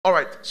All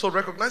right, so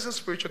recognizing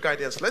spiritual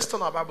guidance. Let's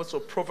turn our Bible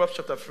to Proverbs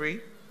chapter 3.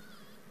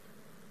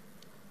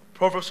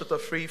 Proverbs chapter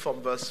 3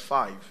 from verse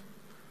 5.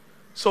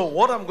 So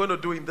what I'm going to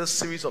do in this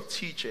series of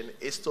teaching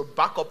is to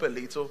back up a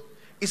little.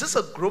 Is this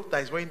a group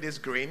that is wearing this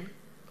green?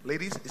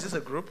 Ladies, is this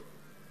a group?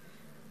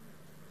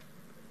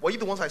 Were you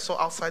the ones I saw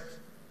outside?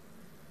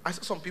 I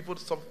saw some people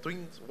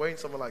wearing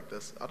something like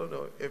this. I don't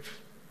know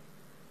if,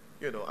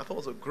 I thought it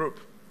was a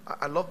group.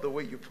 I love the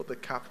way you put the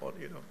cap on,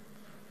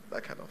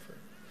 that kind of thing.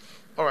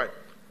 All right.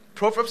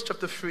 Proverbs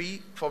chapter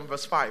 3 from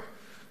verse 5.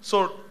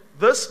 So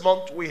this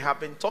month we have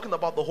been talking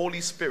about the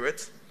Holy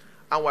Spirit,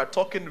 and we're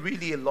talking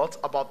really a lot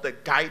about the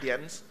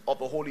guidance of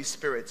the Holy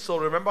Spirit. So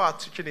remember, our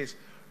teaching is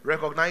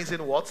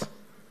recognizing what?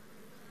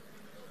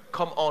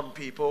 Come on,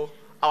 people.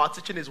 Our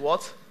teaching is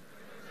what?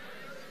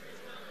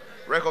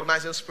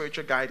 Recognizing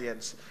spiritual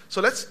guidance. So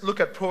let's look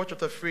at Proverbs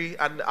chapter 3,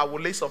 and I will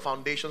lay some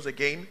foundations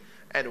again,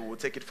 and we'll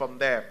take it from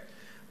there.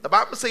 The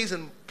Bible says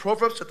in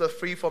Proverbs chapter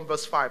 3 from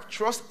verse 5,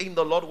 trust in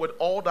the Lord with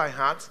all thy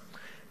heart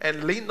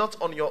and lean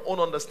not on your own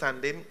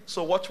understanding.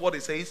 So watch what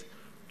it says.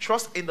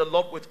 Trust in the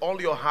Lord with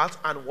all your heart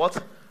and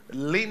what?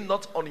 Lean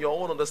not on your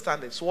own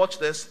understanding. So watch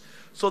this.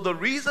 So the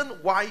reason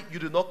why you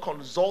do not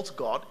consult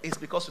God is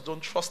because you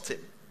don't trust him.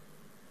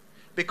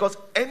 Because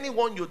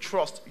anyone you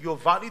trust, you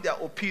value their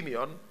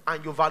opinion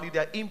and you value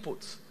their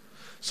input.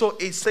 So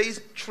it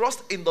says,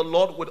 trust in the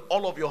Lord with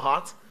all of your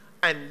heart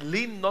and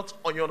lean not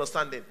on your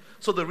understanding.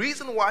 So the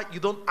reason why you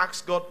don't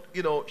ask God,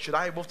 should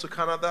I move to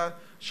Canada?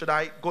 Should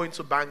I go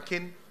into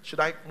banking?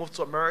 Should I move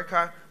to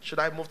America? Should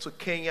I move to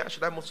Kenya?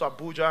 Should I move to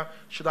Abuja?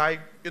 Should I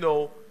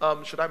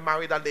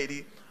marry that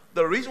lady?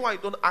 The reason why you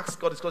don't ask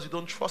God is because you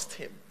don't trust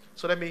him.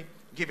 So let me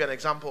give you an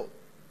example.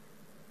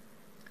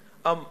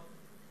 How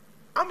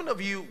many of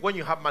you, when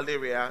you have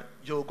malaria,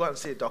 you'll go and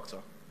see a doctor?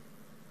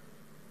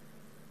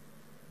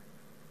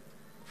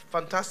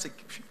 Fantastic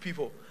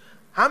people.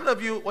 How many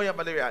of you, when you have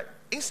malaria,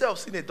 instead of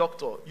seeing a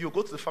doctor, you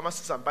go to the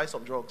pharmacist and buy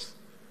some drugs?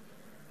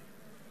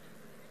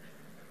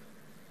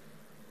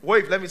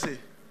 Wave, let me see.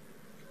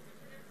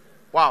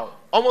 Wow,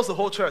 almost the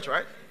whole church,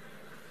 right?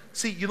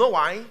 See, you know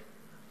why?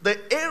 The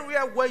area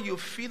where you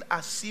feel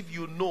as if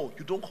you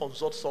don't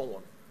consult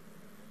someone.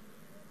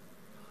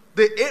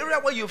 The area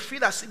where you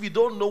feel as if you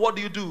don't know, what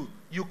do?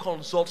 You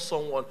consult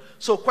someone.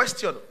 So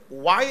question,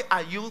 why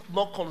are you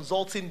not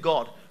consulting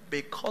God?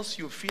 Because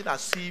you feel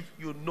as if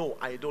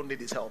I don't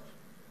need his help.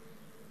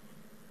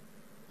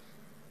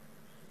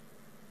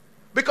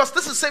 Because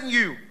this is the same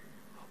you.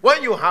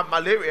 When you have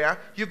malaria,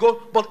 you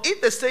go, but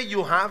if they say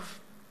you have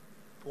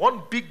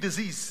one big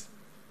disease,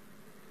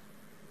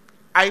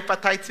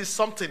 hepatitis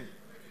something,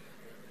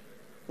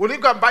 will you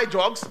go and buy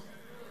drugs?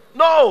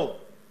 No.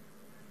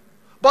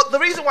 But the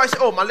reason why I say,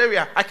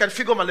 malaria, I can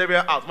figure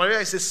malaria out.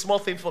 Malaria is a small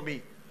thing for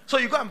me. So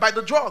you go and buy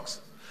the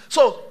drugs.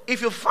 So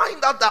if you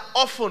find out that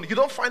often you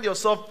don't find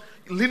yourself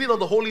leaning on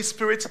the Holy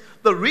Spirit,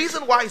 the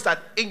reason why is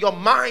that in your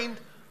mind,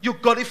 you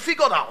got it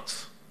figured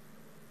out.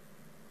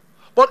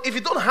 But if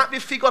you don't have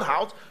it figured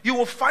out, you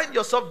will find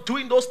yourself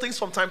doing those things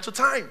from time to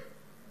time.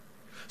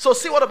 So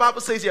see what the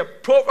Bible says here.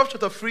 Proverbs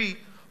chapter 3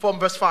 from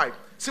verse 5.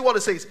 See what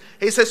it says.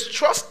 It says,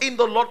 trust in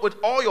the Lord with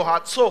all your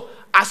heart. So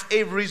as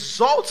a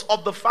result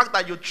of the fact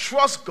that you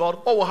trust God,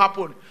 what will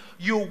happen?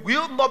 You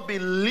will not be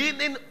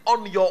leaning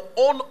on your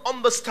own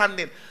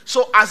understanding.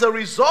 So as a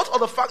result of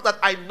the fact that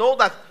I know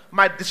that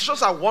my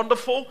decisions are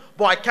wonderful,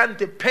 but I can't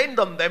depend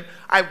on them,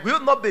 I will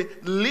not be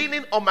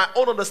leaning on my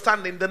own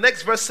understanding. The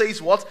next verse says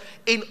what?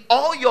 In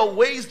all your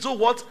ways do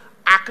what?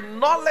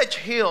 Acknowledge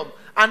him,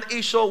 and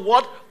he shall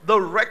what?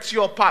 Direct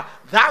your path.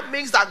 That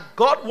means that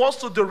God wants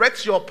to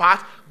direct your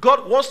path.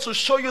 God wants to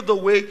show you the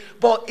way,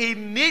 but he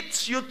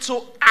needs you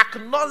to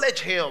acknowledge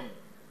him.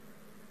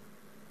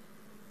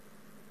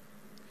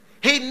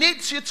 He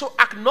needs you to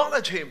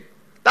acknowledge him.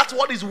 That's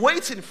what he's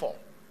waiting for.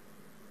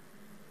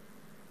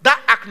 That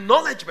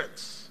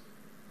acknowledgement.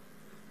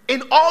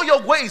 In all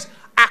your ways,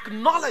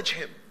 acknowledge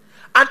him,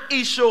 and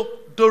he shall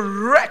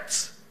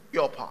direct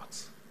your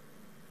path.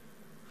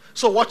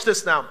 So watch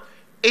this now.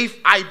 If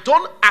I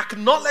don't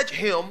acknowledge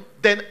him,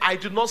 then I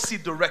do not see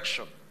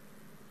direction.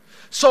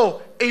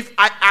 So if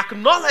I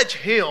acknowledge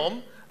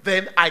him,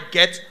 then I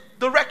get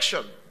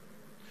direction.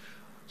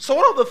 So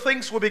one of the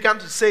things we began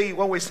to say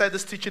when we said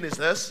this teaching is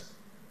this: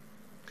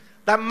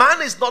 that man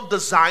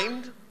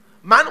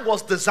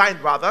was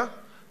designed rather,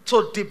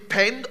 to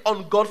depend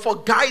on God for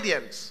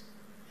guidance.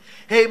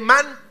 A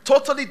man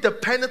totally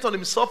dependent on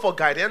himself for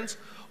guidance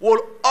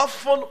will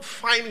often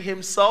find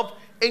himself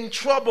in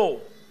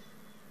trouble.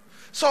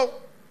 So,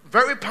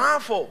 very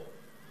powerful.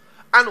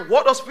 And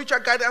what does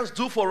spiritual guidance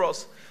do for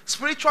us?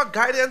 Spiritual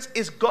guidance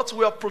is God's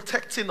way of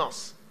protecting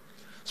us.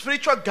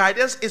 Spiritual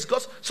guidance is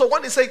God's. So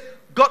when they say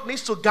God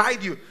needs to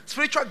guide you,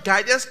 spiritual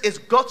guidance is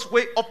God's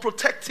way of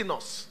protecting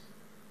us.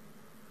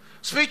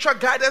 Spiritual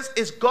guidance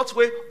is God's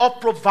way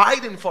of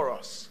providing for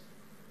us.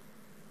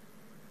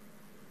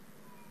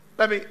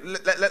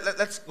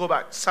 Let's go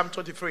back. Psalm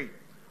 23.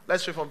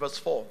 Let's read from verse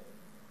 4.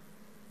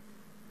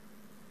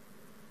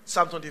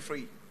 Psalm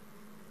 23.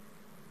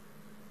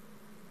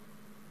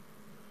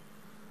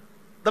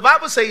 The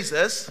Bible says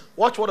this.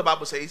 Watch what the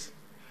Bible says.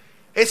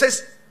 It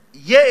says,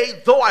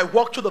 yea, though I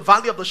walk through the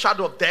valley of the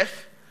shadow of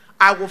death,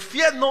 I will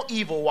fear no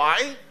evil.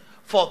 Why?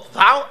 For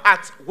thou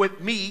art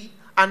with me,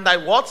 and thy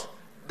what?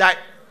 Thy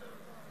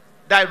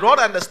rod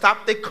and the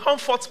staff, they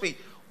comfort me.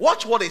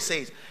 Watch what he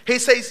says. He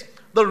says,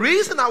 the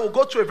reason I will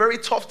go through a very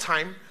tough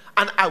time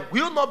and I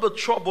will not be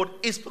troubled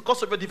is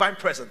because of your divine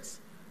presence.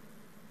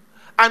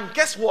 And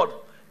guess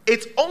what?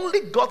 It's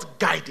only God's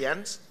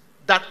guidance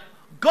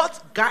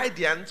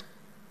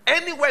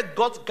anywhere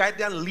God's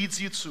guidance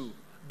leads you to,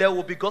 there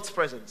will be God's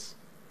presence.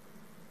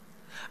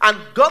 And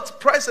God's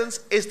presence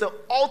is the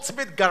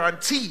ultimate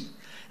guarantee.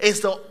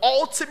 Is the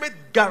ultimate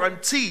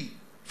guarantee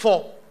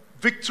for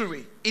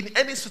victory in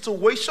any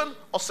situation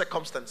or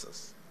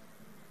circumstances.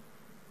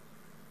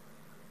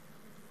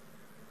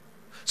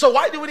 So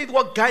why do we need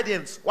what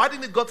guidance? Why do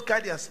we need God's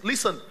guidance?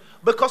 Listen,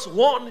 because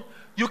one,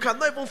 you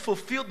cannot even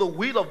fulfill the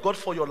will of God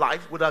for your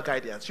life without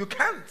guidance. You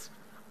can't.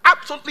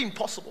 Absolutely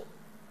impossible.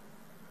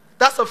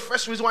 That's the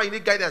first reason why you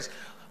need guidance.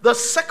 The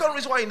second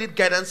reason why you need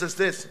guidance is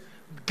this.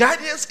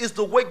 Guidance is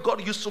the way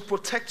God used to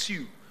protect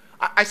you.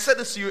 I said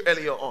this to you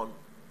earlier on.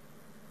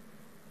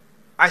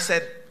 I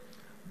said,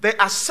 there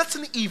are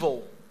certain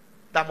evil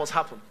that must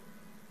happen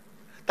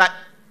that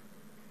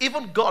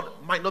even God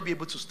might not be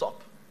able to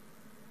stop.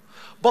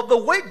 But the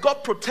way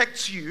God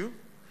protects you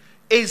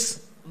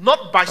is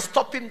not by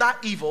stopping that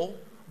evil.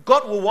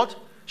 God will what?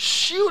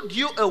 Shield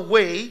you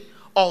away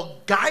or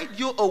guide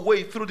you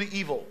away through the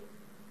evil.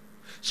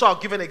 So I'll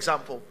give an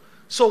example.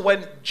 So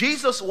when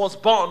Jesus was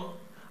born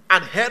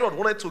and Herod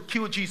wanted to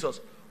kill Jesus,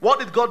 what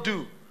did God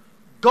do?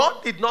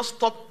 God did not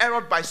stop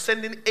Herod by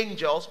sending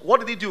angels. What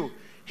did he do?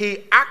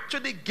 He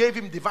actually gave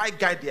him divine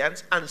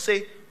guidance and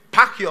say,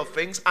 pack your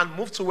things and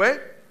move to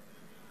where?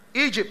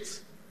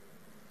 Egypt.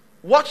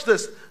 Watch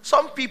this.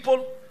 Some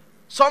people,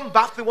 some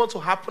bad thing wants to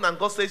happen and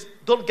God says,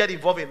 don't get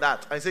involved in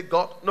that. I say,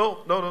 God,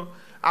 no.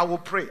 I will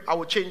pray. I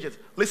will change it.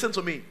 Listen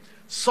to me.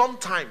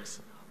 Sometimes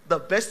the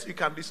best you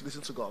can do is to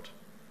listen to God.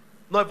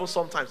 Not even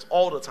sometimes,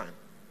 all the time.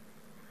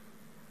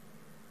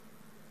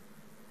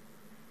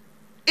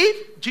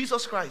 If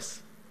Jesus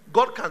Christ,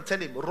 God can tell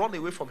him, run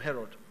away from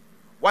Herod,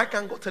 why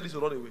can't God tell you to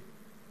run away?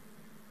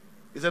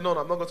 He said, no,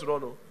 I'm not going to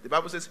run. No. The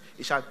Bible says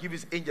he shall give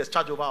his angels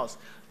charge over us.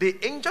 The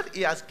angel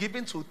he has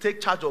given to take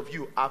charge of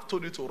you, I've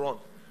told you to run.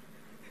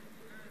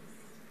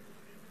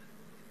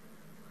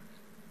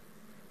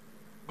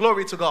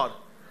 Glory to God.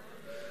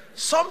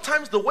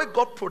 Sometimes the way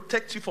God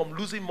protects you from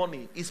losing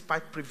money is by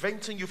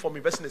preventing you from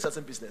investing in a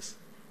certain business.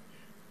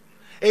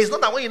 It's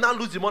not that when you now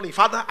lose the money,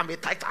 Father, I'm a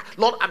tither.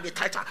 Lord, I'm a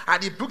tither.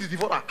 And he broke the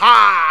devourer.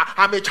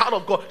 I'm a child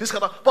of God. This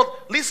kind of.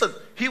 But listen,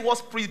 he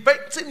was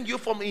preventing you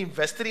from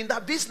investing in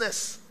that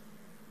business.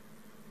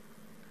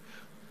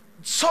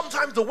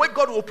 Sometimes the way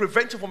God will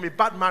prevent you from a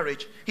bad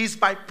marriage is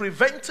by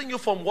preventing you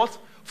from what?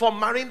 From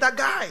marrying that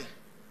guy.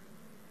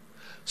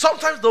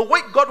 Sometimes the way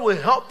God will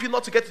help you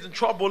not to get into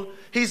trouble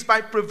is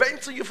by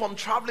preventing you from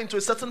traveling to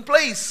a certain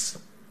place.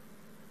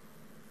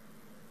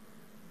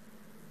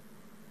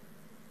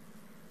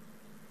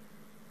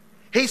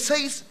 He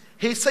says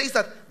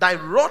that thy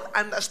rod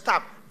and thy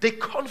staff, they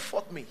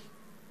comfort me.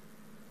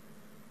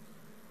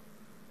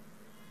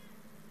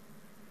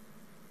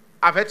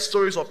 I've heard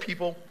stories of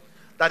people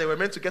that they were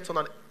meant to get on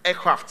an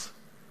aircraft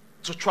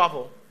to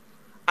travel.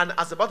 And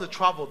as they're about to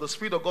travel, the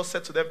Spirit of God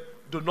said to them,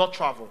 do not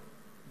travel.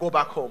 Go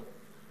back home.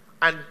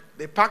 And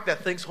they packed their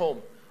things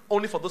home,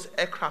 only for those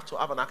aircraft to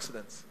have an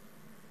accident.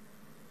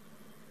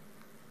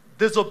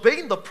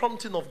 Disobeying the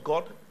prompting of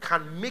God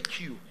can make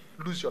you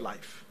lose your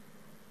life.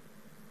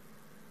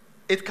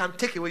 It can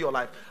take away your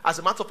life. As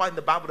a matter of fact, in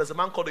the Bible, there's a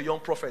man called the young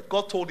prophet.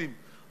 God told him,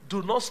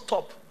 do not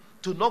stop.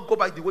 Do not go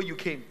back the way you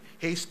came.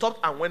 He stopped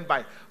and went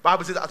by.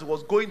 Bible says as he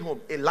was going home,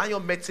 a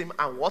lion met him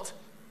and what?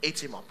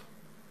 Ate him up.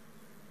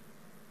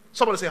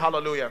 Somebody say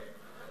hallelujah.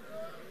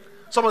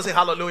 Somebody say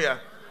hallelujah.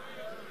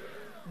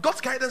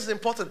 God's guidance is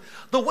important.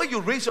 The way you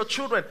raise your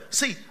children.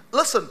 See,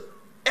 listen,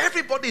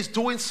 everybody is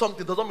doing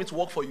something doesn't mean to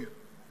work for you.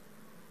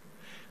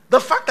 The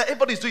fact that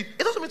everybody is doing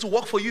it doesn't mean to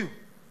work for you.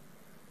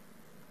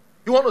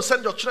 You want to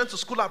send your children to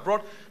school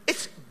abroad?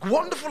 It's a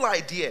wonderful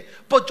idea.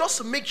 But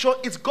just make sure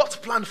it's God's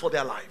plan for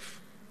their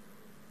life.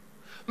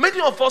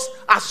 Many of us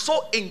are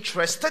so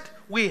interested.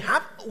 We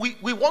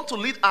want to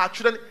lead our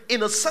children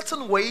in a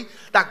certain way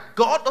that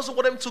God doesn't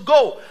want them to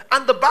go.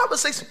 And the Bible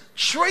says,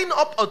 train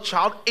up a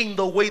child in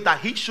the way that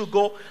he should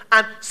go.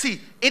 And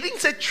see, it didn't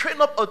say train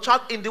up a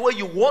child in the way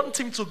you want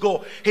him to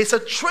go. He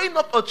said train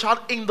up a child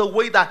in the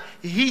way that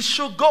he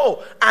should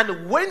go.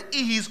 And when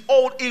he is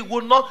old, he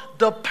will not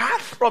depart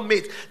from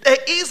it. There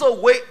is a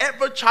way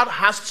every child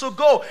has to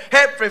go.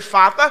 Every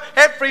father,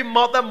 every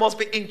mother must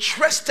be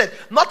interested,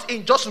 not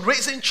in just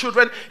raising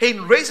children,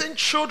 in raising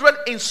children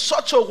in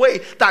such a way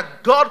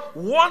that God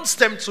wants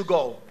them to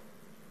go.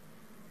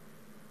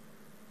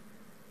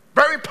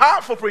 Very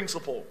powerful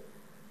principle.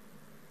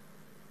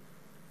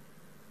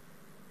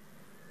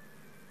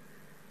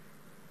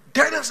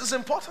 Guidance is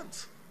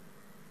important.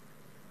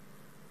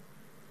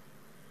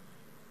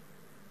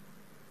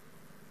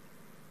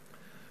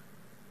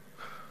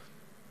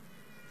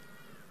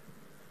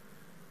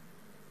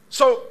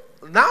 So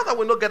now that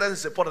we know guidance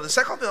is important, the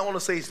second thing I want to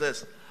say is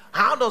this.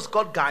 How does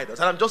God guide us?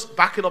 And I'm just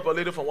backing up a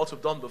little from what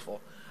we've done before.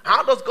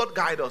 How does God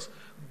guide us?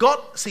 God,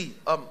 see,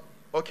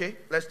 okay,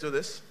 let's do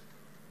this.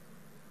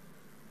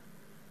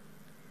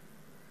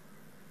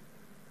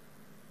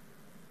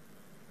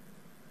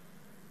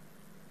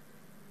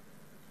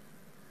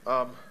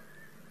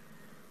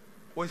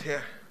 Who is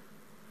here?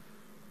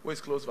 Who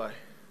is close by?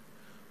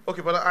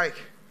 Okay, Brother Ike,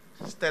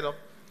 stand up.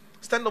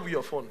 Stand up with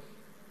your phone.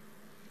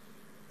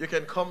 You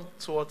can come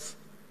towards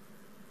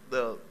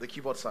the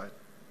keyboard side.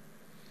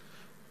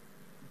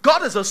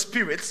 God is a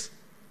spirit,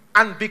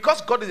 and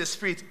because God is a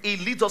spirit, He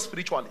leads us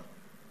spiritually.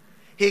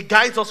 He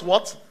guides us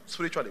what?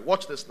 Spiritually.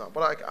 Watch this now.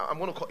 But I'm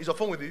going to call. Is your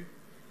phone with you?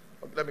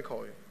 Okay, let me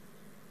call you.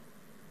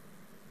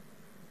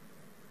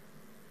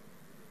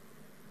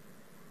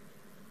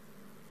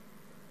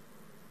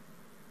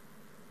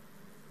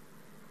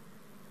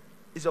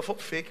 Is your phone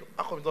fake?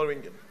 How come it's not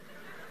ringing?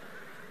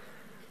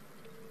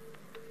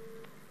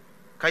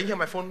 Can you hear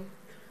my phone?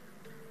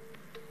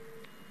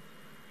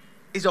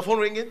 Is your phone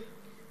ringing?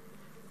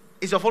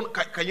 Is your phone,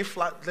 can you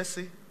flat, let's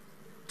see.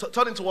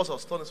 Turn it towards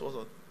us, turn it towards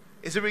us.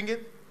 Is it ringing?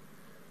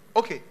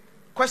 Okay,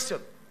 question.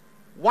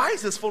 Why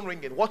is this phone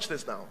ringing? Watch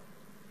this now.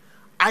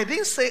 I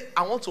didn't say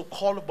I want to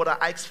call Brother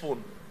Ike's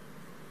phone.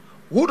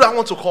 Who do I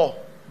want to call?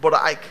 Brother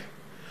Ike.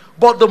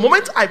 But the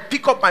moment I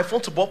pick up my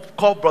phone to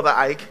call Brother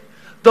Ike,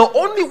 the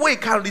only way he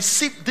can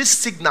receive this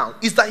signal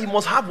is that he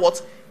must have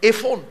what? A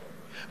phone.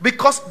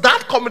 Because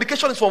that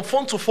communication is from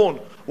phone to phone.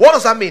 What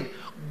does that mean?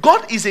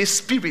 God is a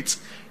spirit.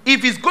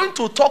 If He's going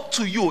to talk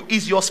to you,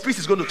 is your spirit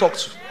is going to talk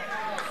to you.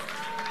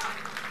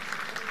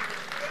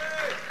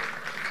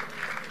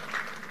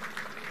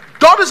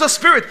 God is a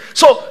spirit.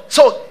 So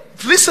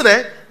listen,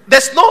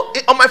 there's no,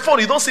 on my phone,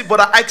 you don't see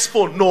Brother Ike's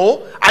phone.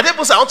 No, I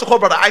didn't say I want to call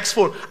Brother Ike's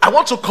phone. I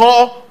want to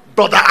call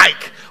Brother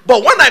Ike.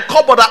 But when I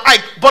call Brother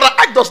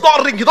Ike does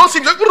not ring. He don't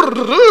seem like,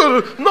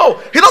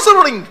 no, he doesn't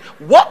ring.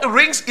 What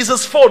rings is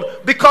his phone,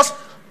 because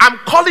I'm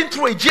calling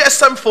through a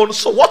GSM phone.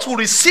 So what will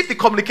receive the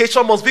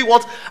communication must be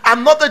what?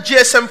 Another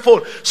GSM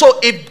phone. So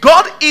if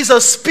God is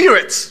a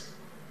spirit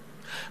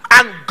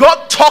and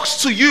God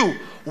talks to you,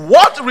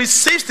 what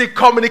receives the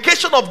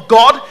communication of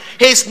God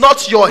is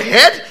not your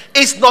head,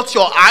 it's not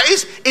your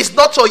eyes, it's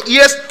not your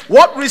ears.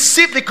 What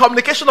receives the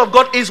communication of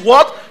God is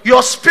what?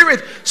 Your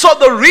spirit. So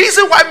the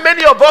reason why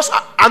many of us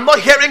are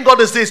not hearing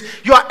God is this: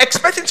 you are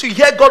expecting to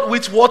hear God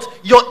with what?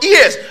 Your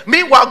ears.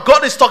 Meanwhile,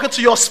 God is talking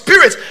to your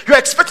spirit. You're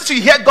expecting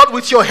to hear God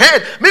with your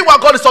head. Meanwhile,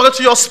 God is talking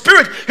to your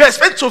spirit. You're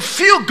expecting to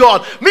feel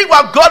God.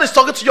 Meanwhile, God is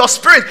talking to your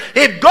spirit.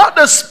 If God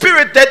is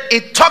spirit, then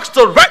it talks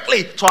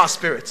directly to our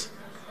spirit.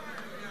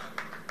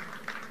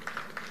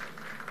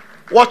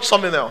 Watch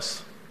something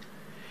else.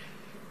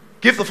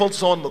 Give the phone to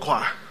someone in the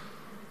choir.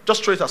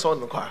 Just throw it at someone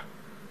in the choir.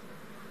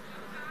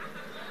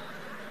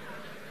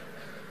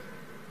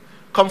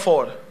 Come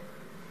forward.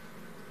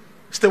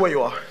 Stay where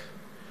you are.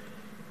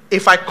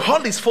 If I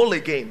call his phone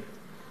again,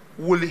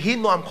 will he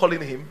know I'm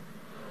calling him?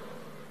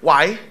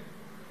 Why?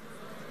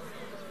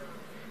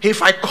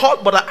 If I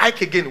call Brother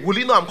Ike again, will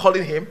he know I'm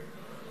calling him?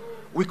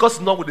 Because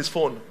it's not with his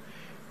phone.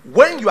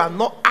 When you are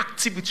not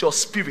active with your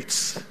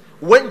spirits,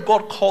 when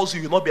God calls you,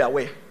 you'll not be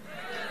aware.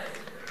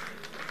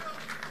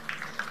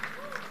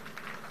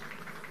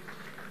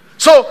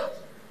 So,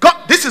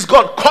 God, this is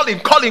God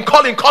calling.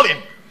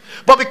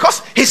 But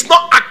because he's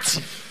not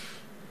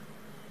active,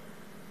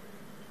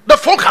 the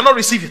phone cannot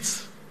receive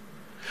it.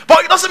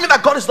 But it doesn't mean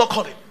that God is not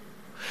calling.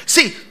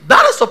 See,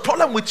 that is the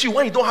problem with you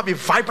when you don't have a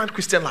vibrant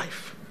Christian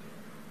life.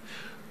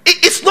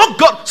 It's not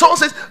God. Someone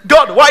says,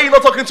 God, why are you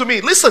not talking to me?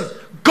 Listen,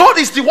 God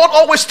is the one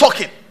always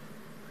talking.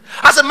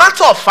 As a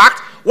matter of fact,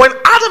 when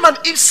Adam and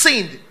Eve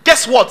sinned,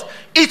 guess what?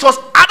 It was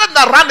Adam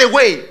that ran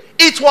away.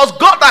 It was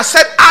God that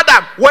said,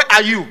 Adam, where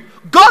are you?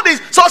 God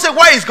is, someone say,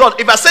 where is God?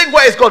 If you're saying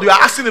where is God, you are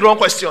asking the wrong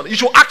question. You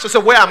should ask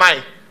yourself, where am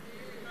I?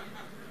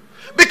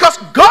 Because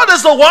God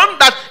is the one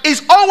that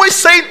is always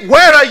saying,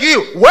 where are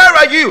you? Where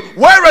are you?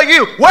 Where are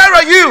you? Where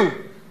are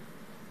you?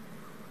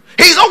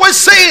 He's always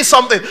saying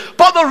something.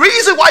 But the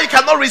reason why you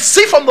cannot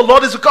receive from the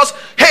Lord is because,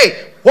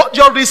 hey, what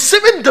your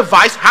receiving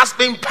device has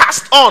been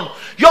passed on.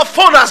 Your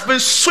phone has been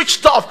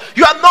switched off.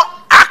 You are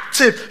not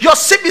active. Your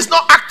SIM is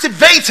not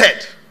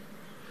activated.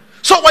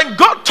 So when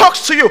God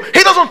talks to you,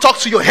 he doesn't talk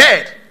to your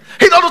head.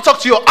 He doesn't talk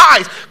to your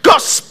eyes. God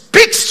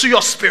speaks to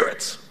your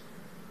spirit.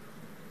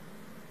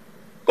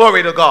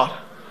 Glory to God.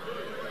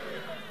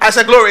 I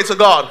said glory to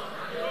God.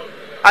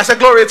 I said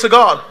glory to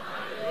God.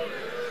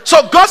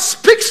 So God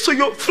speaks to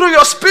you through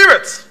your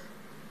spirit.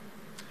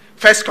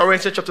 1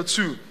 Corinthians chapter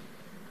 2.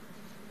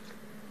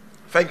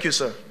 Thank you,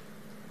 sir.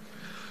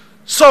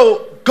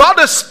 So God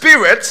is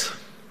spirit,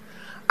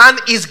 and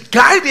his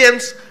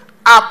guidance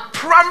are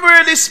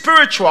primarily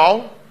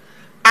spiritual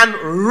and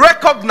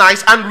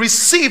recognized and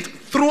received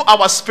through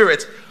our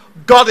spirit.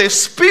 God is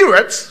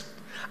spirit,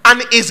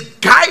 and his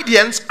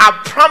guidance are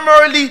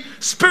primarily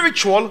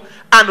spiritual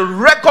and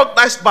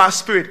recognized by our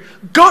spirit.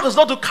 God does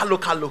not do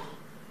kalo.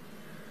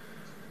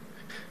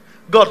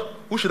 God,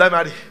 who should I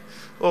marry?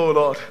 Oh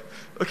Lord.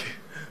 Okay.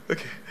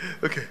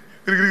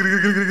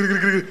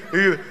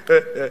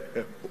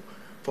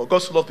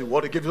 God so loved the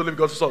world, he gave his only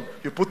begotten son.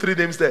 You put 3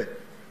 names there.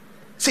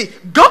 See,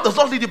 God does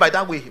not lead you by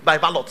that way, by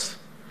ballot.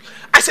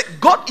 I said,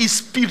 God is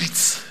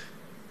spirit.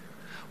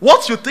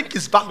 What you think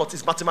is ballot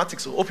is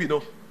mathematics, so hope you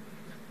know.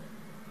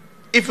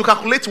 If you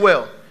calculate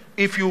well,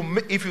 if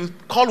you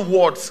call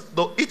words,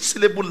 each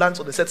syllable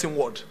lands on a certain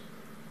word.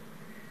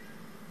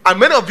 And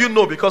many of you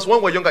know, because when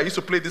we were younger, I used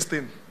to play this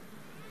thing.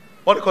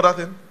 What do you call that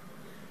thing?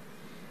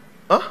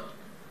 Huh?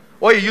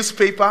 Or you use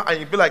paper and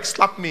you be like,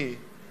 slap me,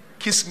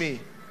 kiss me,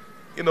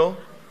 go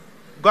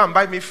and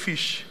buy me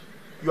fish.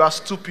 You are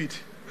stupid.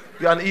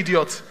 You are an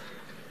idiot.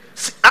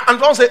 See, and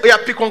don't say, oh yeah,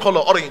 pick one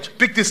color, orange.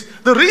 Pick this.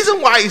 The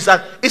reason why is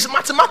that it's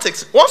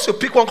mathematics. Once you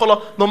pick one color,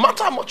 no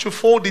matter how much you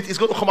fold it, it's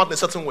going to come out in a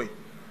certain way.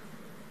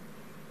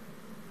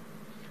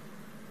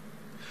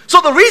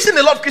 So the reason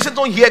a lot of Christians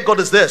don't hear God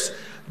is this.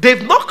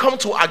 They've not come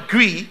to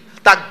agree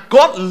that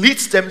God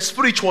leads them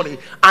spiritually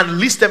and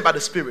leads them by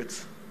the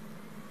Spirit.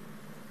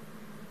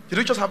 Did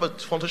we just have a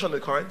foundation in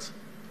the current?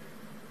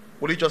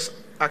 Will you just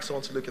ask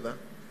someone to look at that?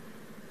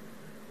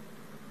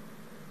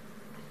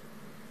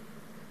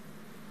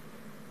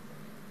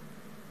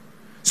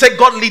 Say,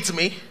 God leads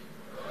me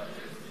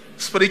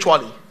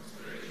spiritually.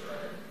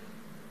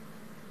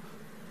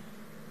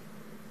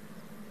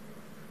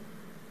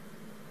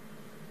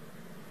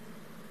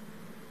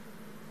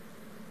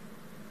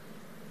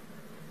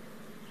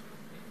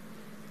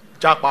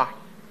 Japa.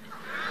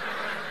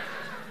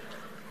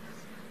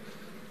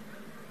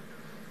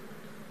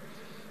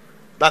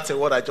 That's a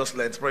word I just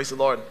learned. Praise the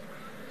Lord.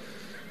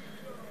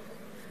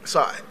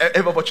 So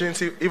every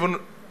opportunity, even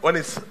when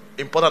it's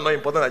important, not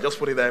important, I just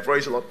put it there.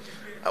 Praise the Lord.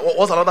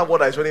 What's another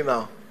word that's ready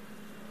now?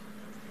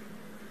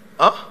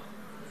 Huh?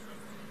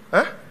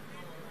 Huh?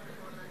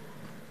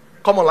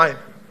 Come online.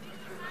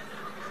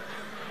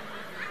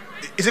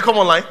 Is it come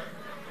online?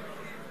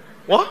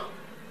 What?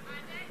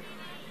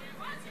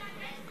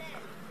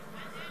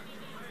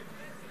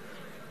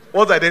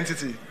 What's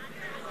identity?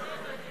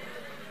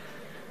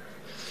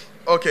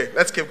 Okay,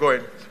 let's keep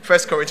going. 1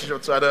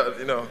 Corinthians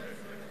 2,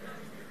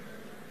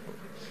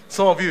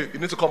 Some of you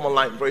need to come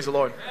online. Praise the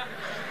Lord.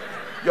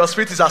 Your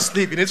spirit is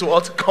asleep. You need to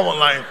what? Come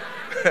online.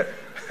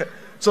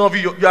 Some of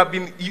you have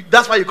been,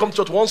 that's why you come to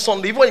church one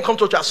Sunday. Even when you come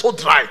to church, you are so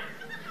dry.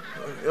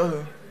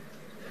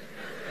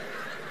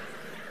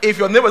 If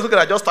your neighbor is looking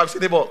at just type, say,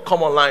 neighbor,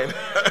 come online.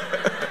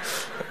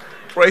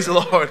 Praise the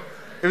Lord.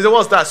 If you say,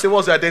 what's that? Say,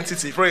 what's your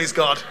identity? Praise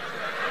God.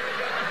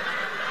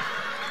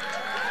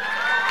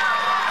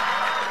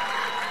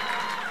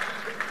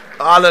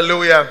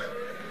 Hallelujah.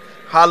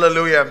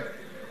 Hallelujah.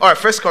 All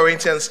right, 1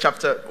 Corinthians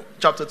chapter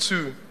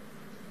 2.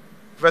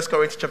 1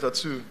 Corinthians chapter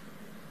 2.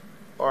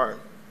 All right.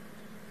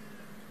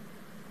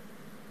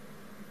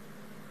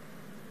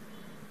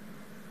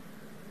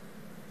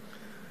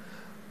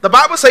 The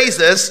Bible says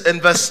this in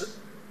verse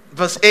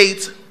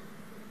 8.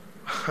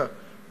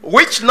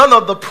 Which none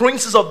of the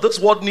princes of this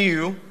world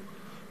knew,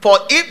 for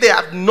if they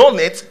had known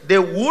it, they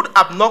would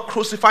have not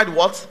crucified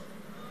what?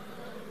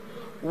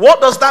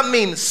 What does that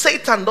mean?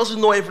 Satan doesn't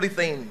know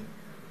everything.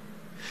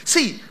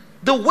 See,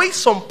 the way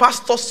some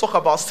pastors talk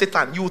about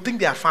Satan, you would think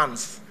they are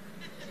fans.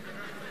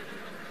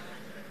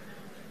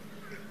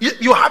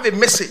 You have a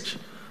message.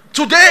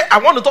 Today, I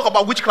want to talk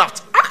about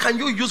witchcraft. How can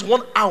you use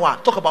 1 hour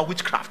to talk about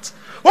witchcraft?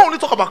 Why don't you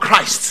talk about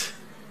Christ?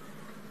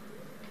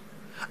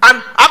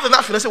 And after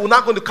that, I say, we're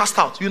not going to cast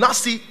out. You now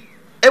see,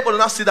 everybody will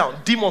now sit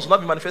down. Demons will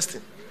not be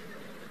manifesting.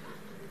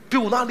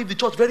 People will now leave the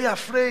church very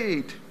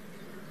afraid.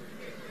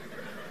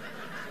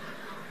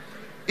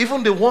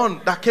 Even the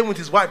one that came with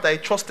his wife that he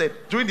trusted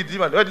during the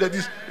demon, like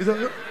this.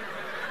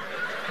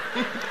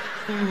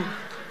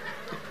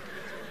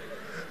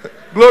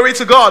 Glory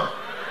to God.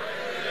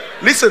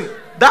 Listen,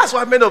 that's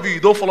why many of you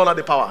don't fall under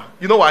the power.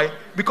 You know why?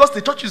 Because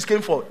the church you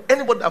came for,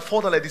 anybody that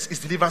falls under like this is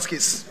deliverance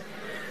case.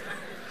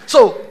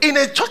 So in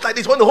a church like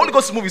this, when the Holy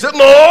Ghost moves, you say,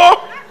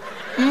 no,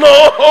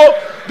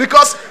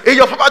 because in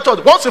your Papa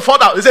church, once you fall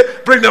down, they say,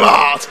 bring them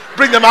out,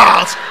 bring them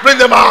out, bring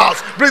them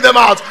out, bring them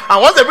out.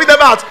 And once they bring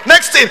them out,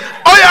 next thing,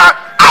 oh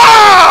yeah,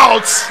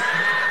 out.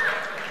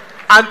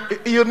 And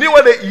you knew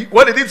what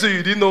they did to you,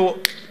 you didn't know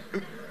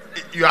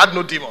you had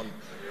no demon.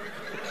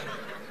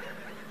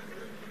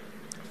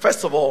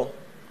 First of all,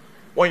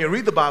 when you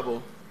read the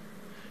Bible,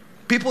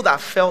 people that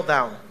fell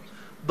down,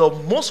 the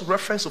most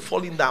reference to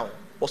falling down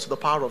was to the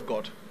power of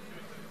God.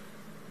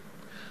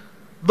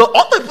 The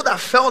other people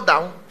that fell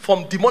down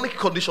from demonic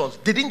conditions,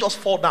 they didn't just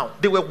fall down.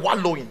 They were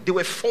wallowing. They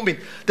were foaming.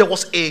 There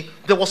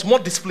was more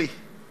display.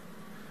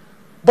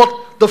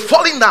 But the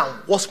falling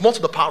down was more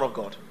to the power of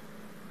God.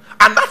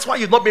 And that's why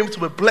you're not being able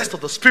to be blessed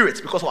of the Spirit,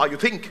 because of how you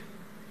think.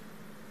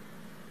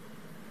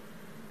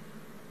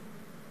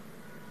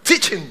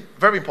 Teaching,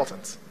 very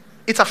important.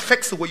 It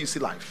affects the way you see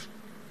life.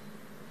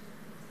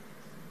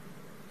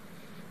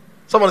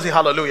 Someone say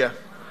hallelujah.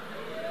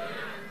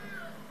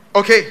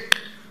 Okay.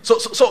 So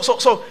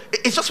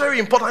it's just very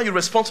important how you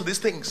respond to these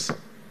things.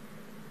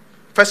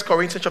 1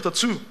 Corinthians chapter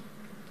 2.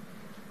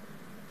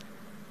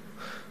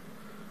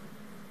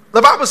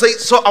 The Bible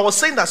says, so I was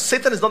saying that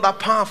Satan is not that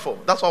powerful.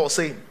 That's what I was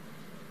saying.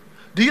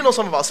 Do you know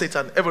something about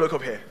Satan? Everyone look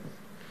up here.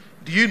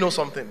 Do you know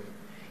something?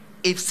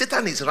 if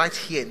Satan is right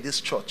here in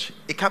this church,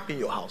 it can't be in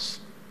your house.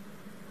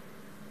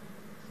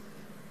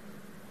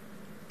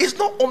 It's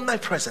not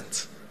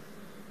omnipresent.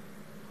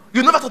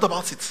 You never thought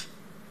about it.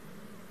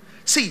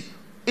 See,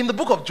 in the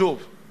book of Job,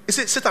 it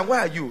said, Satan, where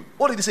are you?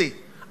 What did he say?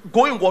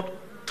 Going what?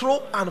 Through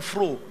and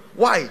fro.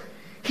 Why?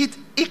 If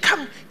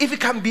it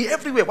can be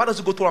everywhere, why does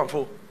it go through and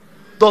fro?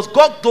 Does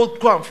God do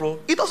go and fro?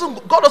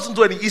 God doesn't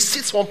do anything. He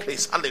sits one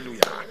place.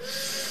 Hallelujah.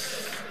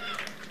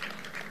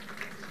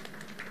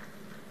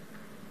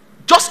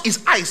 Just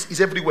his eyes is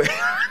everywhere.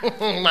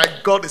 My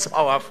God is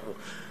powerful.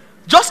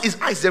 Just his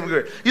eyes is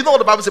everywhere. You know what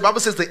the Bible says? The Bible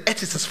says the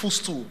earth is his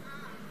footstool.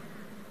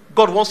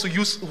 God wants to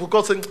use,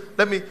 God saying,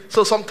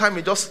 so sometimes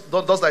he just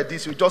does like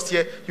this. You just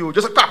hear, you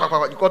just,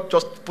 God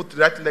just put the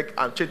right leg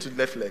and change to the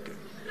left leg.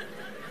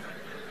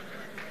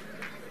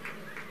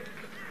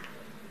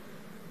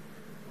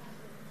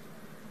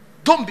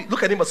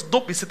 Look at him as,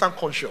 don't be Satan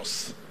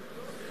conscious.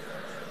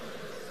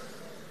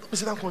 Don't be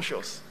Satan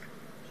conscious.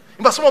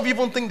 But some of you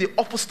even think the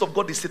opposite of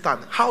God is Satan.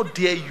 How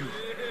dare you?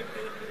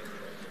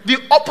 The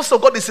opposite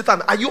of God is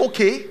Satan. Are you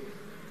okay?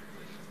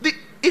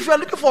 If you are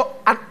looking for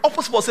an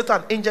opposite for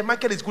Satan, Angel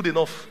Michael is good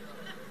enough.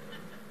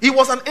 He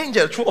was an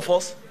angel, true of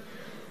us.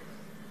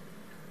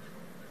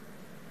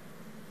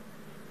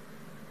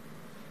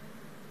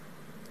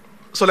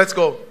 So let's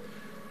go.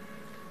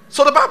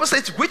 So the Bible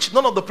says, which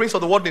none of the prince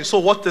of the world knew. So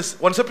what this,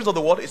 when it says prince of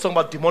the world, it's talking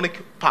about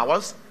demonic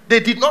powers.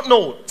 They did not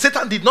know.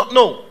 Satan did not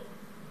know.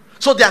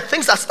 So there are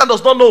things that Satan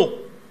does not know.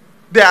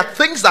 There are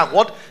things that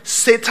what?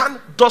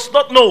 Satan does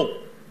not know.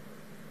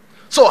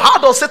 So how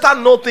does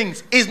Satan know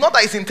things? It's not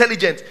that he's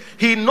intelligent.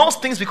 He knows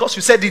things because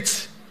you said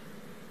it.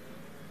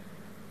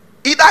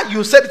 Either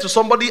you said it to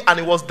somebody and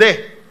it was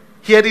there,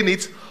 hearing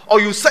it,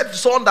 or you said it to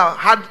someone that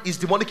had his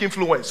demonic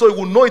influence, so he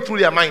will know it through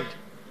their mind.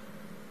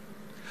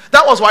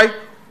 That was why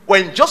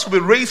when Joseph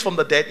was raised from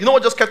the dead, you know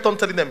what just kept on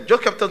telling them?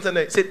 Just kept on telling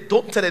them, said,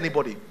 don't tell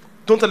anybody.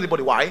 Don't tell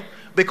anybody. Why?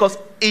 Because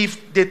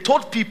if they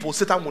told people,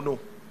 Satan will know.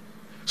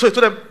 So he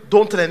told them,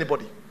 don't tell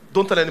anybody.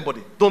 Don't tell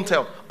anybody. Don't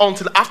tell.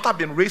 Until after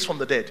being raised from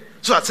the dead.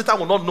 So that Satan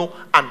will not know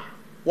and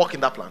walk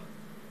in that plan.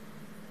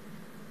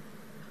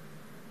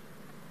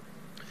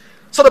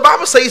 So the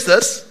Bible says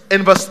this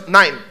in verse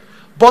 9.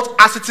 But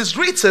as it is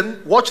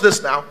written, watch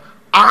this now.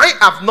 I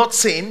have not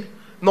seen,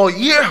 nor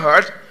ear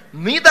heard,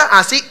 neither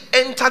has he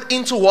entered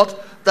into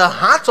what? The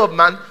heart of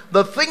man,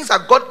 the things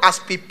that God has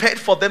prepared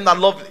for them that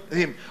love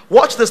him.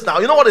 Watch this now.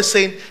 You know what it's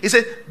saying? He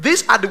said,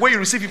 these are the way you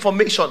receive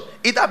information,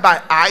 either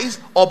by eyes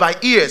or by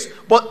ears.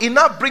 But it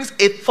now brings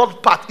a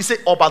third part. He said,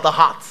 or by the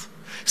heart.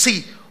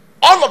 See,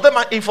 all of them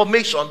are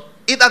information,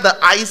 either the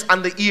eyes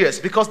and the ears,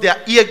 because they are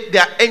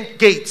end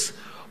gates.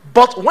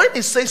 But when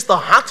it says the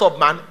heart of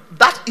man,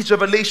 that is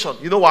revelation.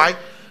 You know why?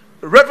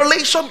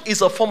 Revelation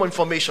is a form of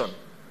information.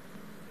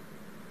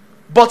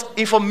 But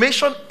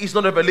information is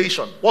not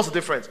revelation. What's the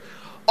difference?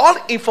 All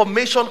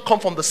information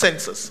comes from the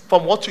senses,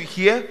 from what you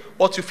hear,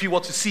 what you feel,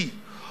 what you see.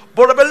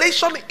 But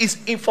revelation is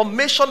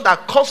information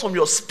that comes from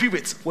your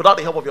spirit without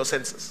the help of your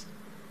senses.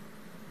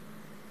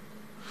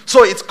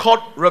 So it's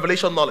called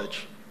revelation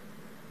knowledge.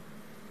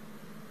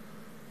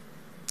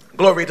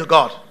 Glory to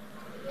God.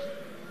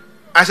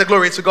 I said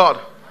glory to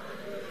God.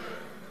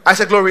 I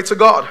said glory to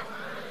God.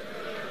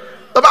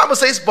 The Bible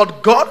says,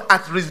 but God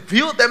hath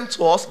revealed them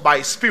to us by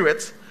His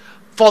Spirit.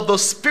 For the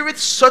Spirit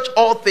search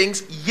all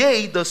things,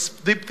 yea, the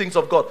deep things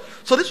of God.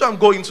 So this is what I'm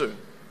going to.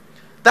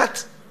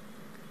 That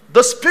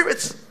the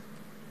Spirit,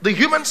 the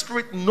human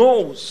spirit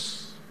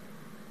knows.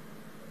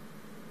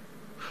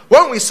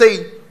 When we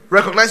say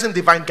recognizing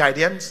divine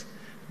guidance,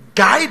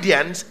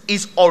 guidance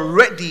is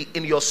already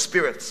in your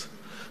spirit.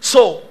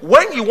 So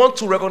when you want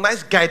to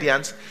recognize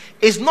guidance,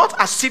 it's not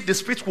as if the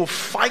Spirit will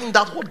find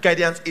out what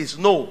guidance is.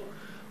 No.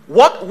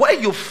 Where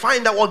you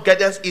find out what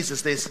guidance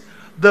is this.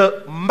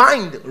 The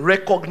mind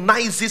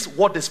recognizes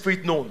what the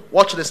Spirit knows.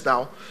 Watch this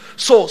now.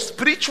 So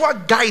spiritual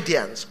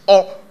guidance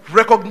or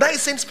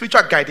recognizing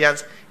spiritual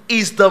guidance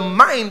is the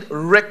mind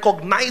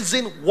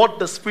recognizing what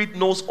the Spirit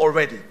knows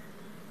already.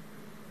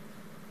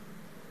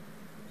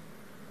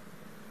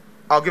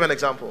 I'll give an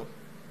example.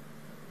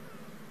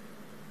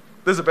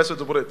 This is the best way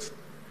to put it.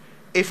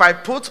 If I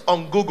put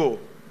on Google,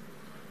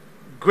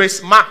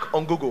 Grace Mark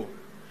on Google,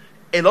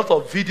 a lot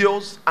of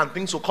videos and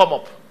things will come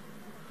up.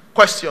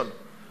 Question.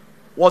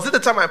 Was it the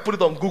time I put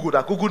it on Google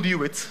that Google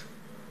knew it?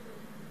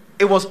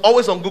 It was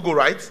always on Google,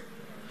 right?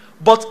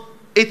 But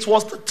it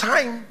was the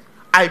time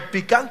I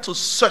began to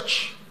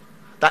search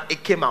that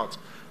it came out.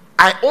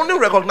 I only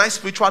recognize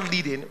spiritual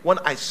leading when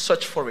I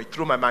search for it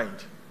through my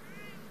mind.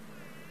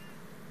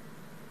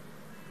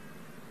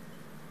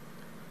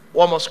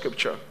 One more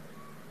scripture.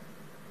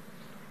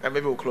 And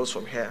maybe we'll close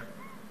from here.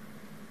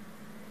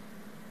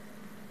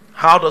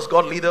 How does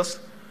God lead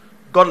us?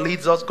 God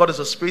leads us. God is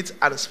a spirit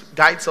and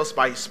guides us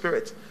by His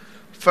Spirit.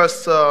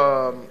 First,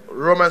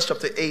 Romans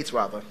chapter 8,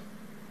 rather.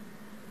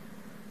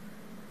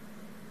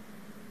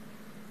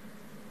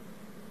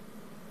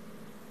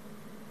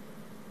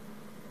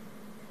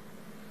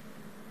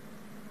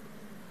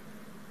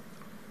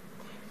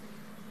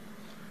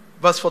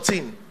 Verse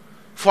 14.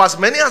 For as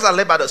many as are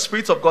led by the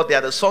Spirit of God, they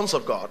are the sons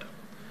of God.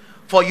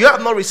 For you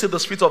have not received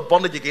the spirit of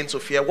bondage again to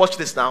fear. Watch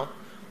this now.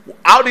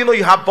 How do you know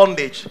you have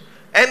bondage?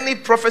 Any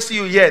prophecy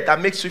you hear that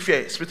makes you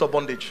fear, spirit of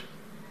bondage.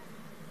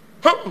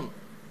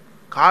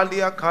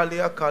 Kalia,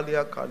 kalia,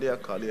 kalia, kalia,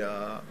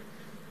 kalia.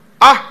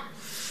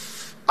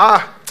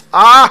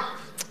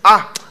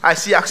 I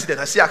see accident.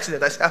 I see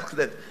accident. I see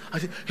accident. I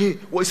say, hey,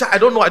 what is that? I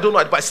don't know,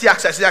 but I see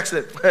accident. I see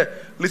accident.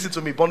 Listen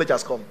to me, bondage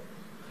has come.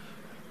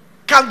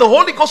 Can the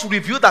Holy Ghost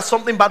reveal that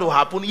something bad will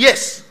happen?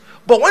 Yes.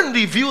 But when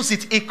he reveals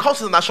it, it comes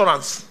with an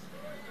assurance.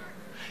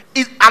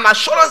 It's an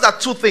assurance that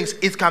two things: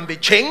 it can be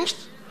changed,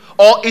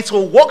 or it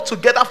will work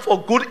together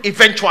for good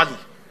eventually.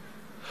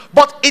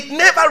 But it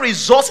never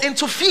results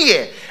into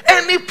fear.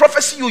 Any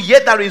prophecy you hear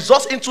that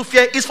results into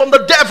fear is from the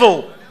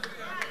devil.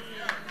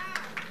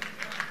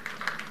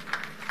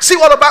 See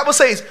what the Bible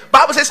says?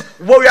 Bible says,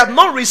 well, we have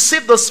not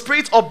received the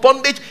spirit of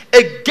bondage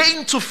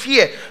again to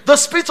fear. The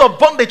spirit of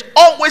bondage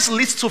always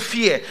leads to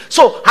fear.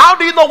 So how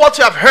do you know what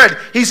you have heard?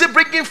 Is it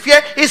bringing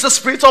fear? It's the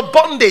spirit of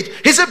bondage.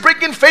 Is it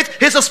bringing faith?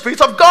 It's the spirit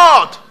of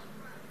God.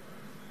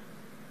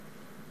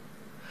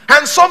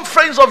 And some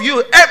friends of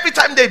you, every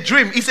time they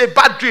dream, it's a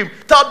bad dream.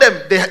 Tell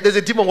them there's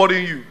a demon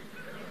worrying you.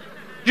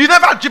 You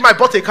never dream I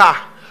bought a car.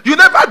 You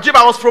never dream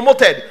I was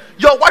promoted.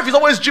 Your wife is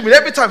always dreaming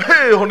every time.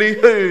 Hey, honey,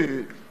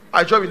 hey.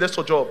 I joined with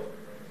extra job.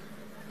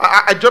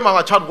 I dreamt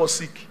my child was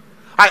sick.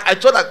 I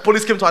thought that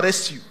police came to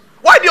arrest you.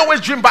 Why do you always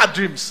dream bad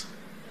dreams?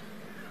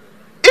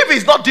 If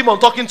it's not demon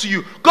talking to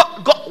you,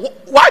 God,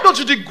 why don't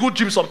you do good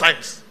dreams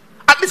sometimes?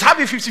 At least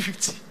have it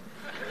 50-50.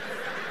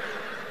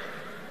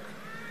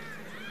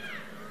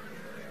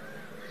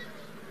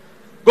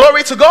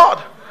 Glory to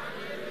God.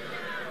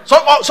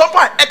 Some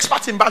are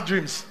experts in bad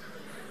dreams.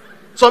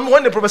 Some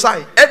when they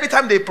prophesy, every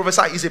time they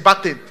prophesy is a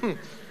bad thing.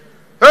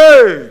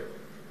 Hey,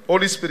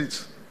 Holy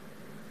Spirit.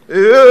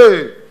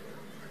 Hey.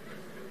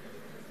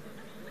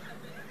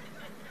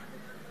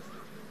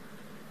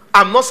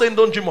 I'm not saying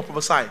don't dream or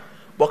prophesy,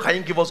 but can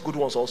you give us good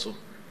ones also?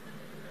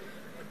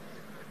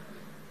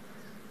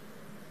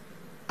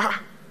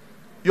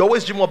 You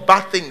always dream of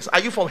bad things. Are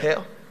you from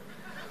hell?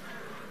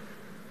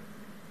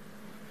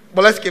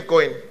 But let's keep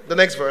going. The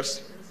next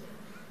verse.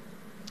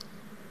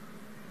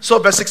 So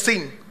verse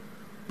 16.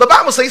 The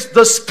Bible says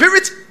the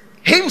Spirit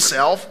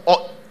himself,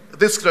 or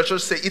this scripture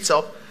say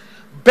itself,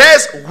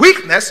 bears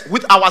witness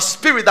with our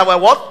spirit that we're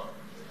what?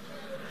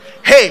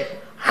 Hey,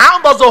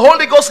 how does the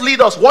Holy Ghost lead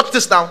us? Watch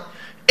this now.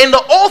 In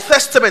the Old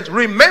Testament,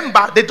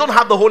 remember, they don't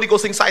have the Holy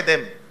Ghost inside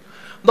them.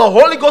 The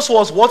Holy Ghost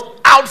was what?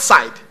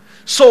 Outside.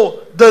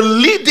 So the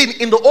leading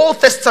in the Old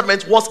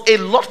Testament was a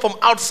lot from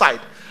outside.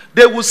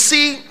 They will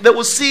see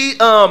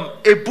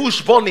a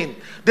bush burning.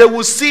 They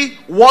will see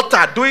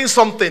water doing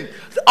something.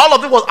 All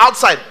of it was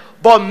outside.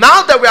 But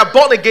now that we are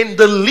born again,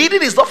 the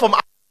leading is not from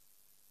outside.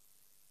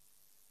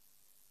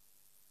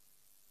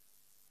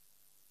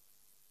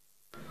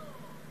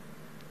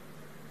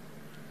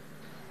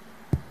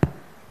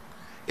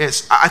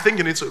 Yes, I think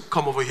you need to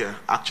come over here,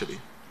 actually.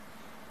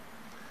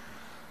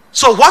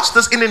 So watch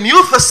this. In the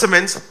New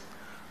Testament,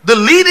 the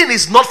leading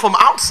is not from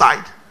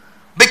outside.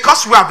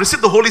 Because we have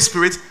received the Holy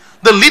Spirit,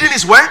 the leading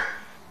is where?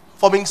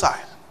 From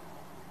inside.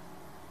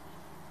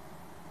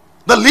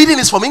 The leading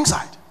is from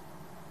inside.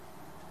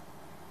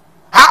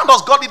 How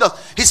does God lead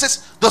us? He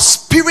says, the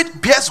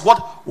Spirit bears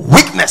what?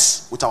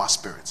 Witness with our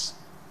spirits.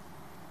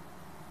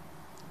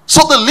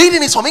 So the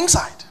leading is from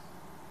inside.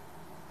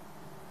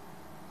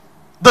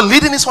 The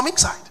leading is from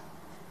inside.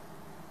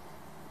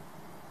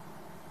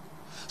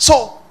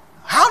 So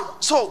how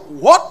does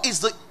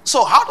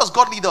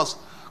God lead us?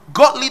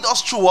 God leads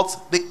us through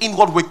what? The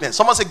inward witness.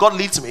 Someone say, God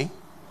leads me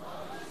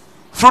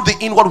through the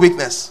inward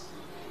witness.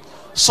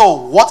 So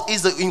what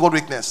is the inward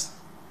witness?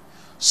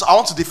 So I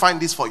want to define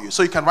this for you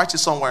so you can write it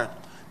somewhere.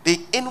 The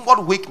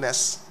inward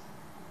witness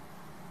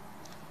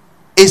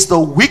is the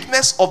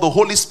witness of the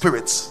Holy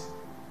Spirit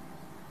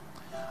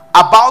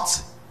about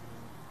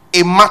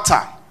a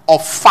matter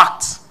of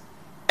fact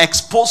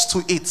exposed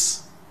to it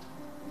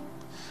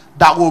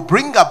that will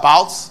bring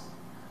about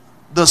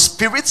the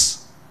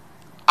Spirit's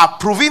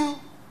approving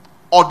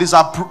or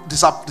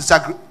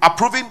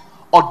approving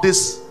or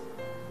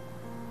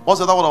what's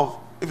the other word of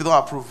if you don't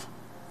approve?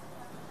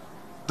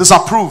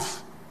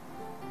 Disapprove.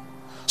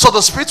 So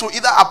the Spirit will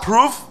either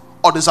approve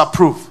or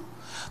disapprove.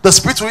 The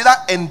Spirit will either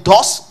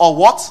endorse or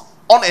what?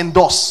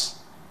 Unendorse.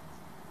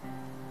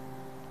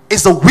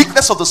 It's the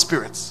weakness of the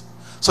Spirit.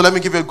 So let me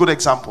give you a good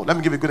example.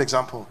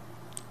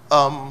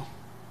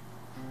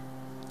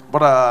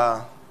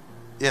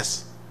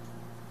 Yes.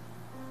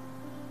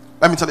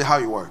 Let me tell you how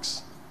it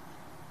works.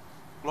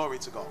 Glory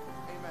to God.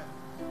 Amen.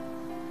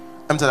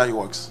 Let me tell you how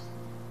it works.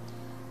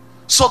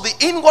 So the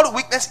inward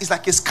witness is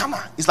like a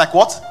scanner. It's like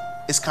what?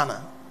 A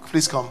scanner.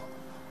 Please come.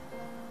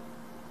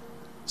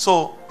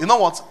 So, you know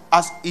what?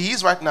 As he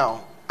is right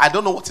now, I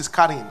don't know what he's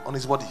carrying on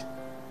his body.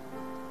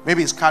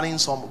 Maybe he's carrying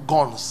some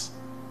guns.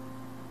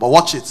 But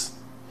watch it.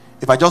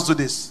 If I just do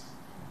this,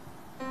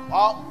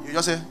 you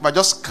just say,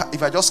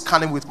 if I just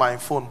scan him with my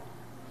phone,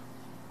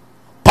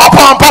 pop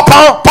on.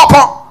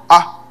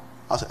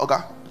 I'll say, okay.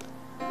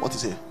 what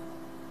is here.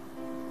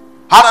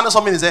 How do I know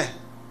something is there?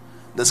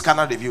 The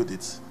scanner revealed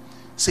it.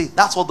 See,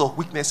 that's what the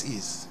weakness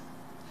is.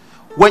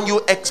 When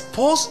you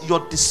expose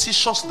your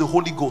decisions to the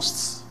Holy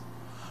Ghost,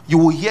 you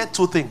will hear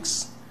two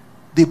things.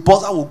 The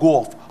buzzer will go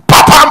off.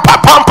 Pa-pam,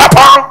 pa-pam,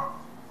 pa-pam.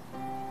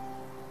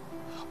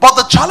 But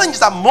the challenge is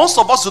that most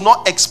of us do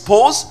not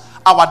expose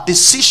our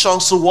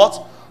decisions to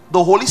what?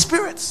 The Holy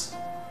Spirit.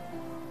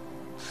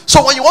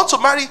 So when you want to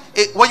marry,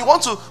 when you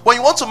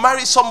want to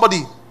marry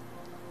somebody,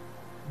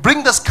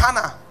 bring the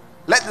scanner.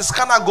 Let the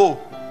scanner go.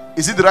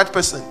 Is it the right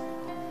person?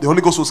 The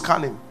Holy Ghost will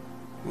scan him.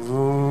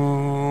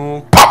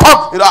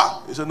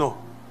 Pop. He said no.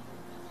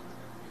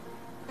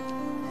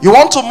 You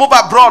want to move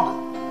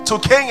abroad to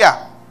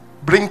Kenya?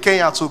 Bring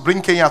Kenya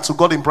to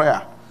God in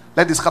prayer.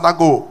 Let the scanner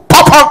go.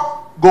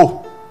 Pop.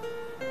 Go.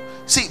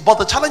 See, but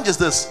the challenge is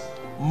this.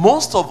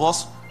 Most of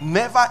us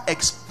never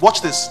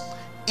watch this.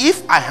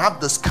 If I have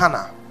the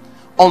scanner,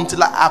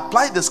 until I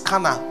apply the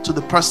scanner to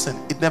the person,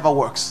 it never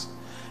works.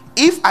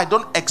 If I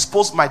don't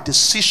expose my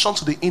decision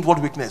to the inward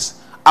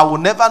weakness, I will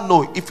never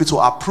know if it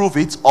will approve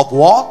it or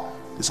what?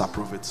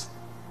 Disapprove it.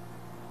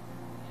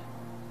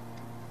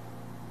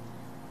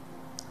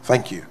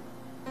 Thank you.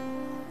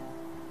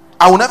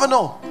 I will never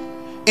know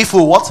if it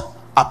will what?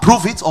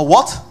 Approve it or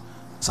what?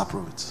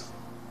 Disapprove it.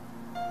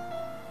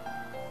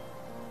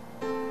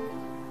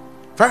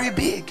 Very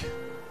big.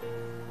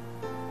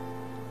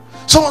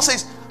 Someone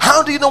says,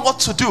 how do you know what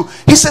to do?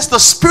 He says the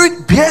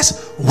Spirit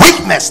bears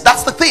witness.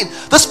 That's the thing.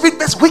 The Spirit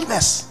bears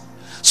witness.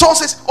 Someone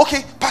says,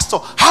 okay, Pastor,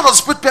 how does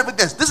the Spirit bear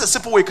witness? This is a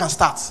simple way you can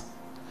start.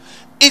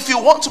 If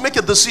you want to make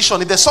a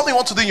decision, if there's something you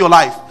want to do in your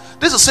life,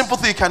 this is a simple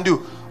thing you can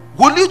do.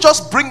 Will you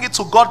just bring it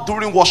to God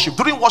during worship?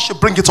 During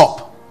worship, bring it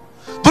up.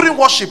 During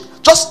worship,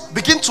 just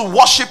begin to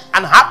worship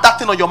and have that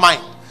thing on your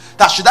mind.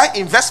 That should I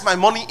invest my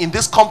money in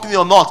this company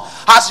or not?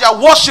 As you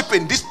are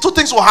worshiping, these two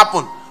things will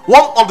happen.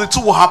 One of the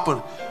two will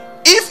happen.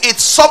 If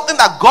it's something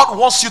that God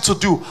wants you to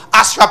do,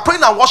 as you are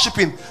praying and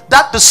worshiping,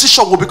 that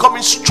decision will become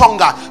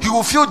stronger. You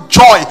will feel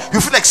joy. You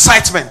will feel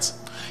excitement.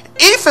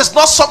 If it's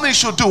not something you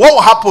should do, what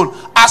will happen?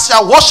 As you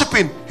are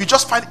worshiping, you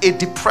just find a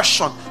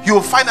depression. You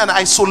will find an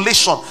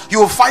isolation.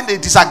 You will find a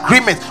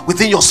disagreement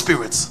within your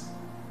spirit.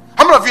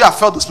 How many of you have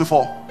felt this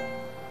before?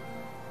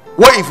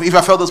 What if you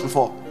have felt this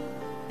before?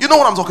 You know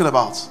what I'm talking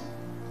about.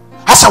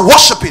 As you're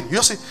worshiping, you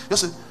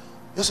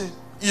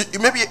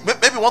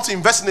maybe want to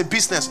invest in a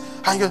business,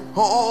 and you go,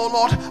 oh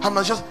Lord, I'm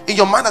not just in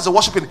your mind as you're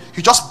worshiping.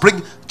 You just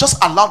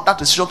allow that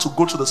decision to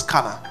go to the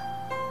scanner.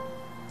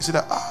 You see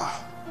that?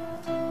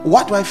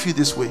 Why do I feel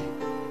this way?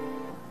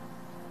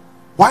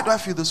 Why do I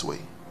feel this way?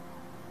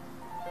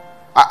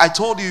 I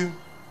told you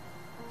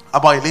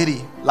about a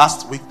lady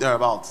last week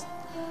thereabouts.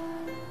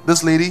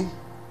 This lady,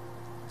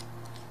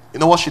 you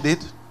know what she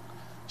did?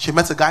 She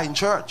met a guy in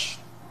church.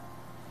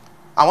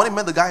 And when he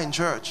met the guy in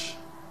church,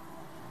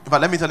 in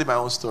fact, let me tell you my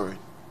own story.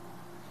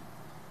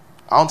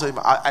 I want to tell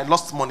you, I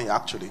lost money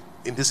actually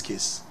in this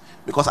case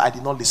because I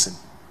did not listen.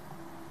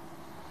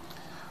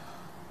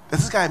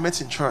 There's this guy I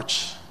met in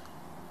church.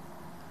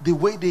 The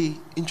way they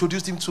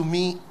introduced him to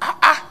me,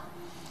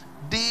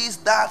 this,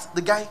 that,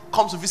 the guy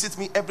comes to visit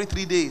me every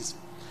 3 days.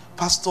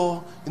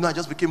 Pastor, I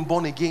just became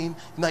born again.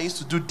 I used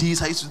to do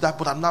this, I used to do that,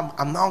 but I'm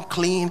now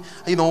clean.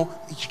 You're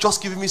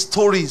just giving me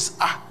stories.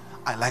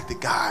 I like the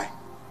guy.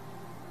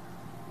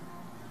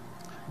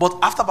 But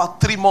after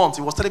about 3 months,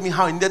 he was telling me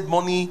how he needed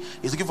money.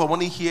 He's looking for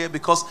money here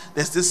because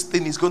there's this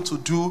thing he's going to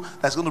do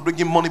that's going to bring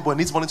him money, but he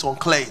needs money to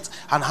unclear it.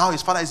 And how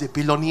his father is a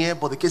billionaire,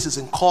 but the case is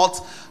in court.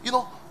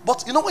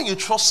 But when you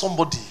trust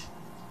somebody,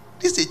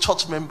 this is a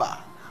church member.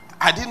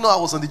 I didn't know I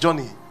was on the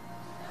journey.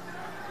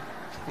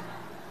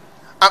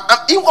 I'm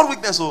in one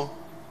weakness, so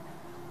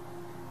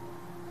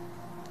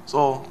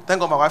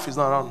thank God my wife is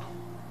not around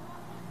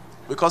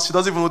because she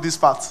doesn't even know this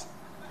part,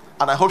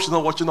 and I hope she's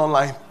not watching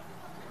online.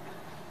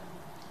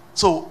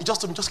 So he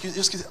just told me,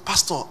 just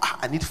Pastor,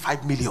 I need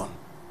 5 million.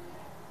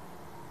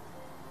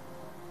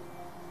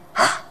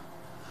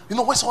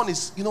 When someone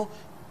is,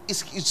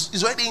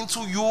 is already into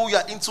you,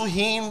 you're into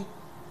him.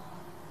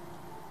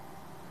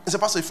 He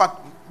said, Pastor, in fact,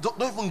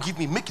 don't even give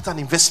me, make it an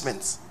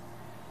investment.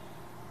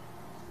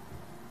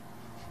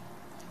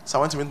 So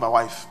I went to meet my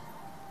wife.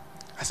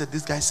 I said,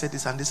 this guy said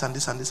this and this and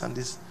this and this and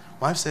this.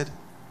 My wife said,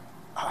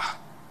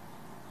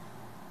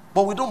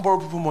 but we don't borrow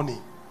people money.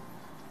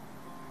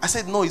 I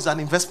said, no, it's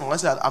an investment. I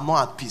said, I'm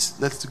not at peace.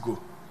 Let it go.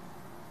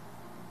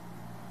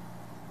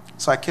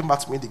 So I came back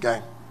to meet the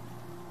guy.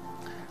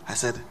 I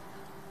said,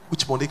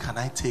 which money can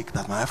I take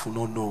that my wife will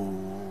not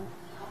know?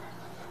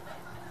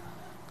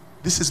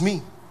 This is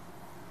me.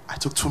 I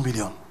took 2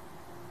 million.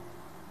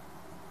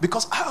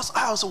 Because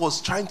I also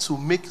was trying to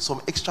make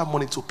some extra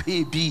money to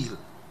pay a bill.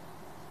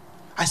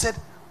 I said,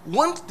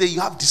 one day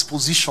you have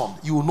disposition,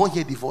 you will not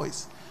hear the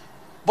voice.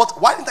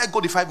 But why didn't I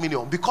go the 5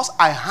 million? Because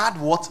I had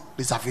what?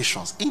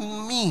 Reservations.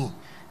 In me,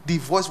 the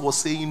voice was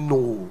saying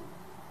no.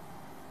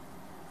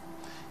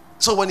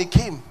 So when he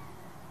came,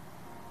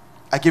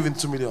 I gave him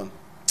 2 million.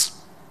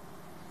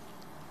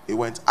 He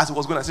went. As he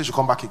was going, I said, you should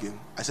come back again.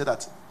 I said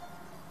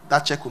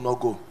that check will not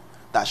go.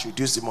 That I should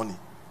reduce the money.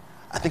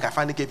 I think I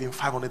finally gave him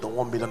 500 or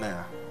 1 million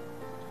naira.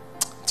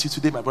 Till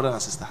today, my brother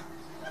and sister.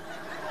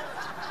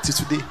 Till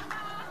today.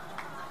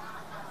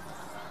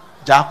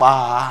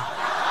 Japa.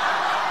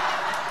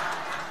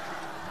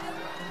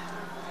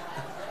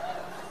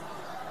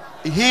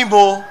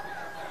 Himo,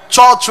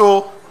 church,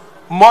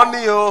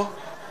 money,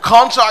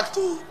 contract,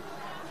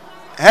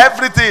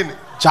 everything.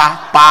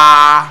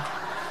 Japa.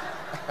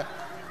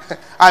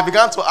 I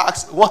began to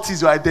ask, what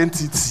is your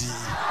identity?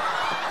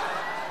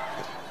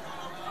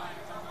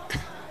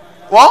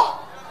 What?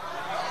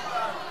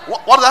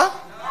 What is that?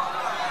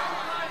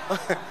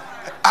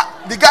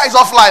 The guy is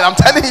offline, I'm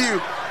telling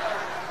you.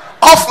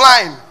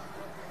 Offline.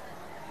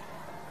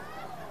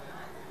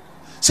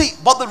 See,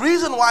 but the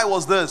reason why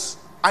was this.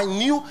 I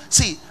knew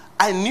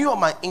on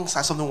my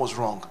inside something was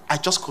wrong. I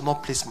just could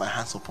not place my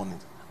hands upon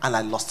it. And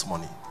I lost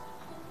money.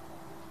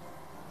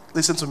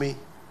 Listen to me.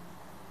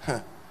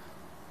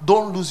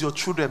 Don't lose your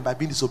children by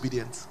being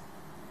disobedient.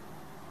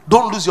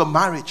 Don't lose your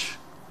marriage.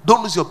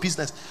 Don't lose your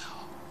business.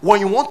 When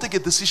you want to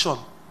take a decision,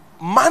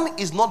 man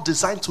is not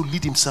designed to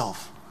lead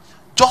himself.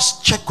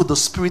 Just check with the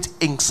spirit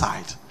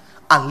inside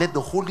and let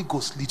the Holy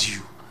Ghost lead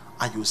you,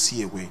 and you'll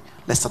see a way.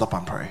 Let's stand up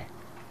and pray.